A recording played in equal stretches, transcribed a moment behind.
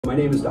My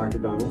name is Dr.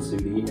 Donald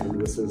Sudi,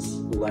 and this is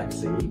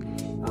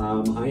Lexi.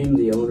 I am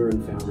the owner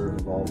and founder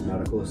of Evolve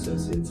Medical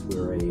Associates.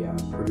 We're a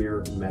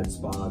premier med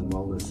spa and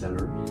wellness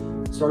center.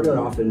 Started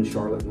off in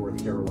Charlotte,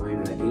 North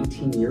Carolina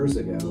 18 years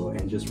ago,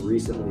 and just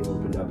recently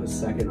opened up a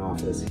second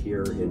office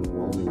here in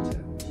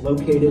Wilmington.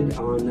 Located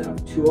on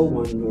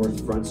 201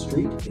 North Front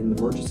Street in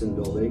the Murchison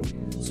Building,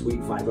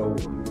 Suite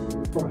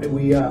 501.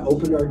 We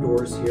opened our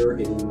doors here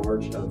in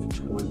March of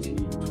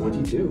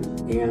 2022,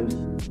 and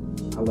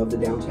I love the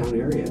downtown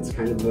area. It's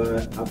kind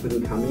of up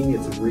and coming.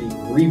 It's a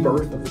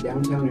rebirth of the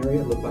downtown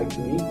area, it looked like to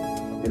me.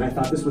 And I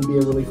thought this would be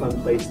a really fun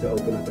place to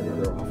open up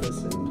another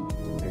office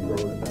and grow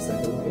a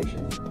second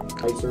location.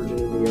 Flight surgeon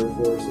in the Air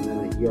Force and then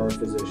an ER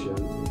physician.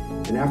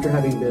 And after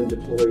having been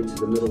deployed to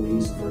the Middle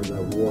East for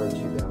the war in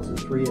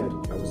 2003,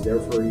 I was there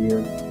for a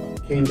year,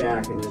 came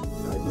back, and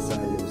I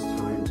decided it was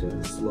time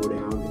to slow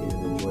down and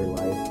enjoy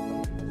life.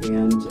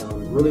 And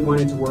really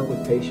wanted to work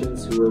with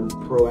patients who are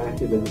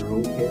proactive in their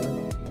own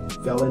care.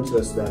 Fell into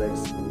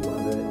aesthetics,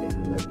 love it,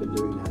 and I've been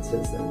doing that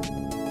since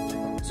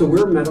then. So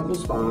we're a medical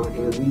spa,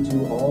 and we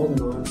do all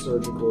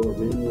non-surgical or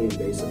minimally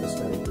invasive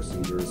aesthetic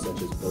procedures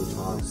such as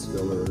Botox,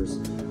 fillers,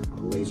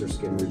 laser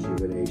skin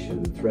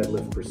rejuvenation, thread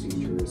lift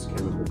procedures,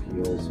 chemical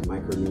peels,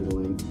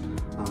 microneedling.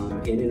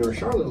 And in our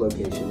Charlotte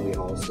location, we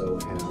also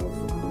have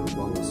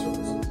wellness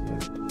services.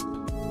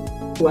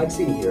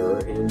 Lexi here,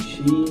 and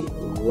she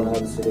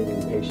loves sitting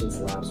in patients'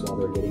 laps while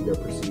they're getting their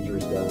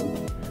procedures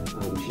done.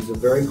 She's a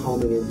very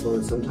calming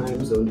influence.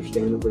 Sometimes,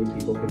 understandably,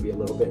 people can be a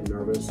little bit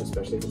nervous,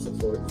 especially if it's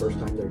the first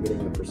time they're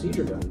getting a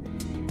procedure done.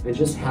 And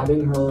just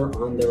having her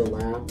on their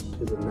lap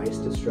is a nice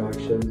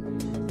distraction,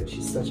 and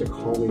she's such a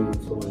calming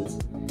influence.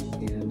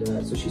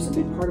 And so she's a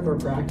big part of our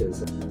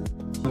practice.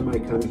 Every time I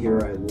come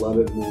here, I love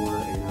it more,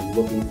 and I'm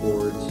looking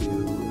forward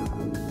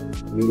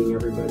to meeting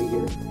everybody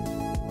here.